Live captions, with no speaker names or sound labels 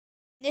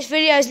This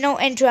video has no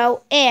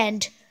intro,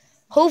 and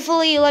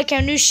hopefully you like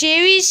our new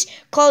series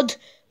called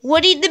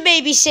Woody the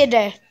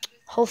Babysitter.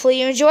 Hopefully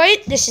you enjoy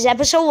it. This is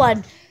episode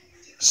 1.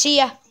 See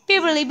ya.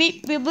 Beep beep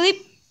beep beep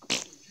beep.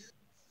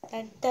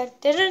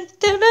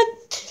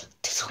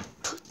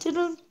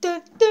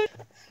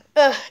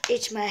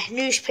 It's my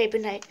newspaper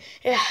night.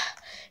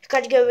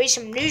 Gotta go read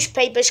some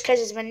newspapers because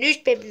it's my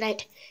newspaper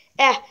night.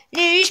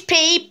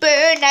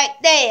 Newspaper night,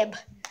 damn.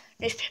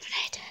 Newspaper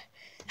night.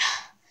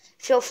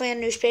 Filthy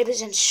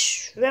newspapers and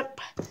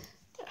shrimp.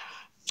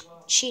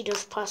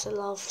 Cheetos pasta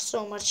love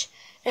so much.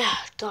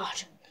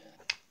 God.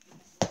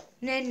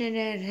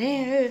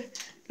 Looking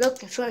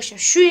for some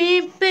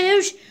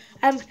shrimpers.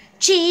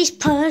 Cheese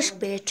punch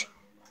bit.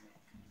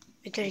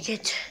 I gotta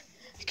get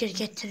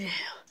to the.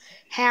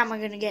 How am I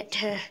gonna get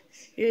to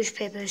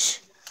newspapers?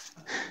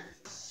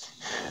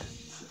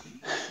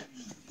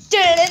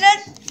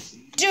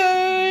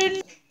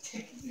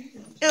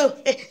 Oh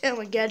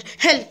my God,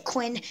 Harley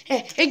Quinn,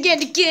 I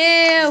gotta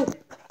go.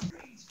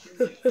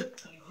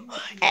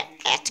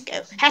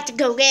 Have to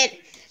go get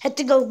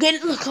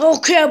it. Look, all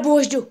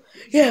cowboys do.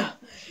 Yeah.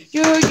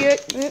 Yep.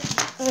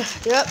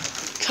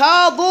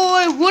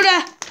 Cowboy,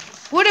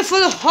 Woody for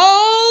the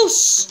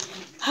house.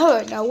 All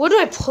right, now where do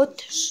I put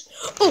this?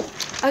 Oh,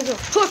 I got a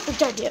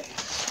perfect idea.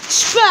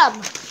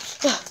 Scram.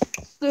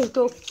 There we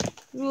go.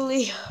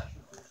 Really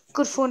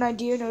good for an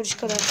idea. Now I just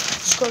gotta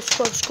scrub.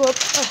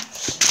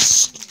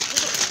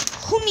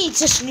 Who needs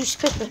this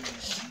newspaper?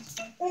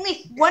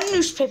 Only one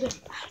newspaper.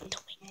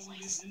 Don't make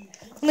noise.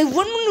 Only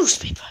one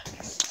newspaper.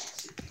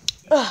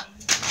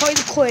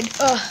 Harley Quinn.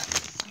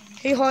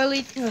 Hey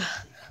Harley.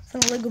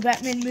 From the Lego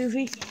Batman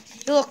movie.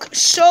 You look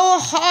so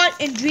hot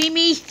and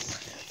dreamy.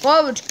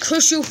 I would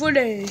kiss you for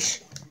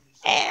days.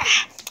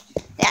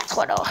 That's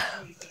what a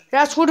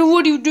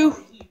Woody would do.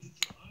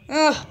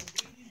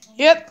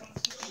 Yep.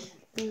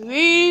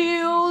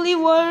 Really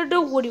what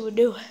a Woody would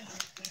do.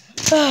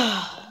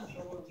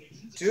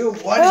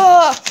 Dude, what?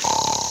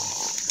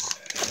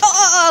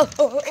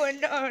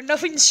 No,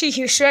 nothing to see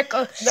here, Shrek.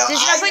 There's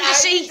nothing to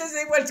see. I need to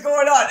see what's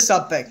going on.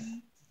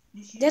 Something.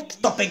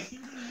 Something.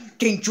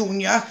 King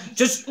Jr.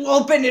 Just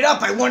open it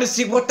up. I want to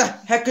see what the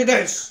heck it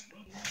is.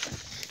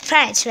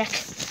 Fine, Shrek.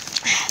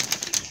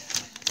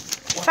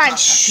 Fine.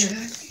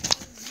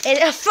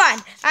 It's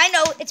fun. I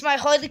know it's my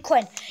Harley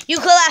Quinn. You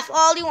can laugh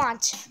all you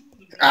want.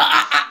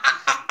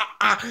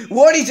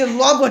 Woody's in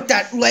love with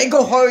that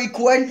Lego Harley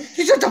Quinn.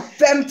 He's such a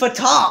femme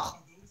fatale.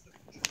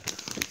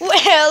 Well,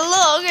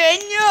 look, I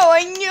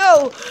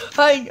know.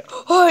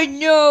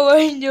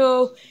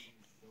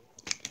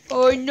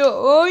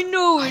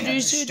 It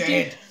is.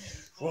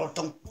 Well,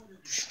 don't,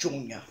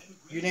 Junior.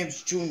 Your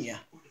name's Junior.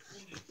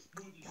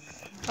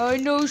 I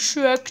know,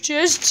 Shrek.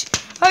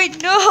 I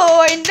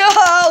know.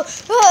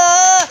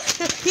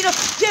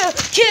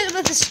 Kids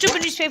with the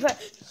stupid newspaper.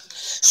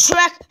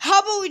 Shrek,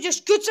 how about we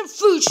just get some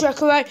food,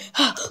 Shrek, alright?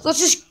 Let's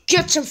just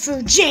get some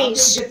food,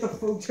 jeez. I'm gonna get the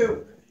food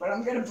too, but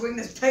I'm gonna bring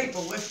this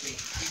paper with me.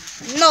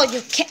 No,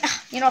 you can't.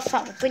 You know,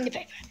 fine, we'll bring the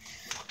paper.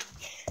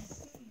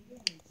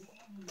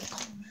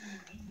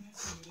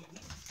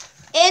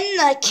 In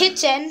the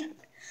kitchen.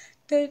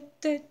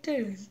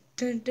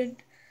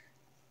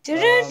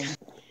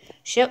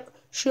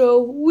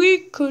 So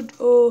we could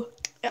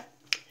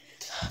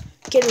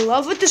get in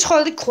love with this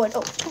Harley Quinn.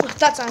 Oh,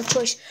 that's not a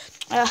choice.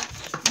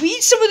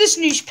 Read some of this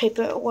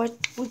newspaper, or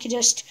we could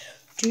just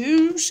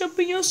do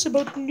something else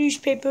about the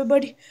newspaper,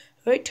 buddy.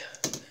 Right,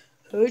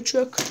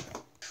 Chuck.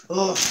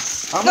 No,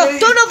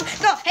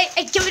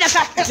 Hey, give me that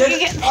back. Give me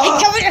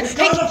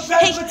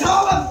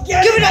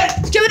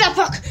that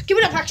back. Give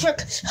me that back,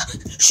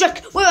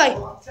 Shrek. Wait.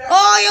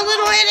 Oh, you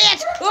little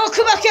idiot. Oh,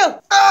 come back here.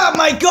 Oh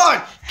my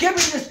God. Give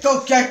me this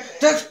donkey.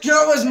 This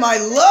girl is my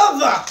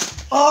lover.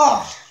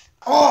 Oh,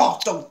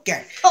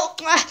 donkey.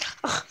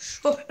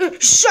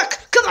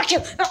 Shrek, come back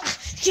here.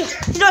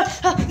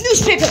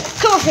 Newspaper,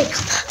 come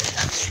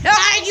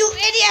on, you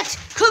idiot.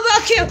 Come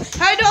back here.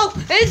 I know.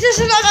 This is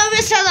another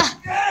bestseller.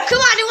 Come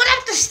on, you went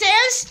up the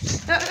stairs.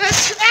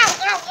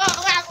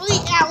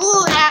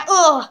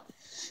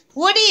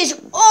 Woody is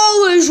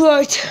always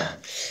right.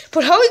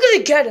 But how are we going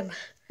to get him?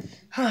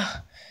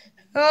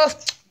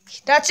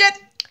 That's it.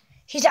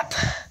 He's up.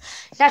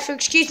 Now, if you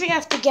excuse me, I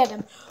have to get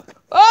him.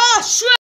 Oh, Shrek!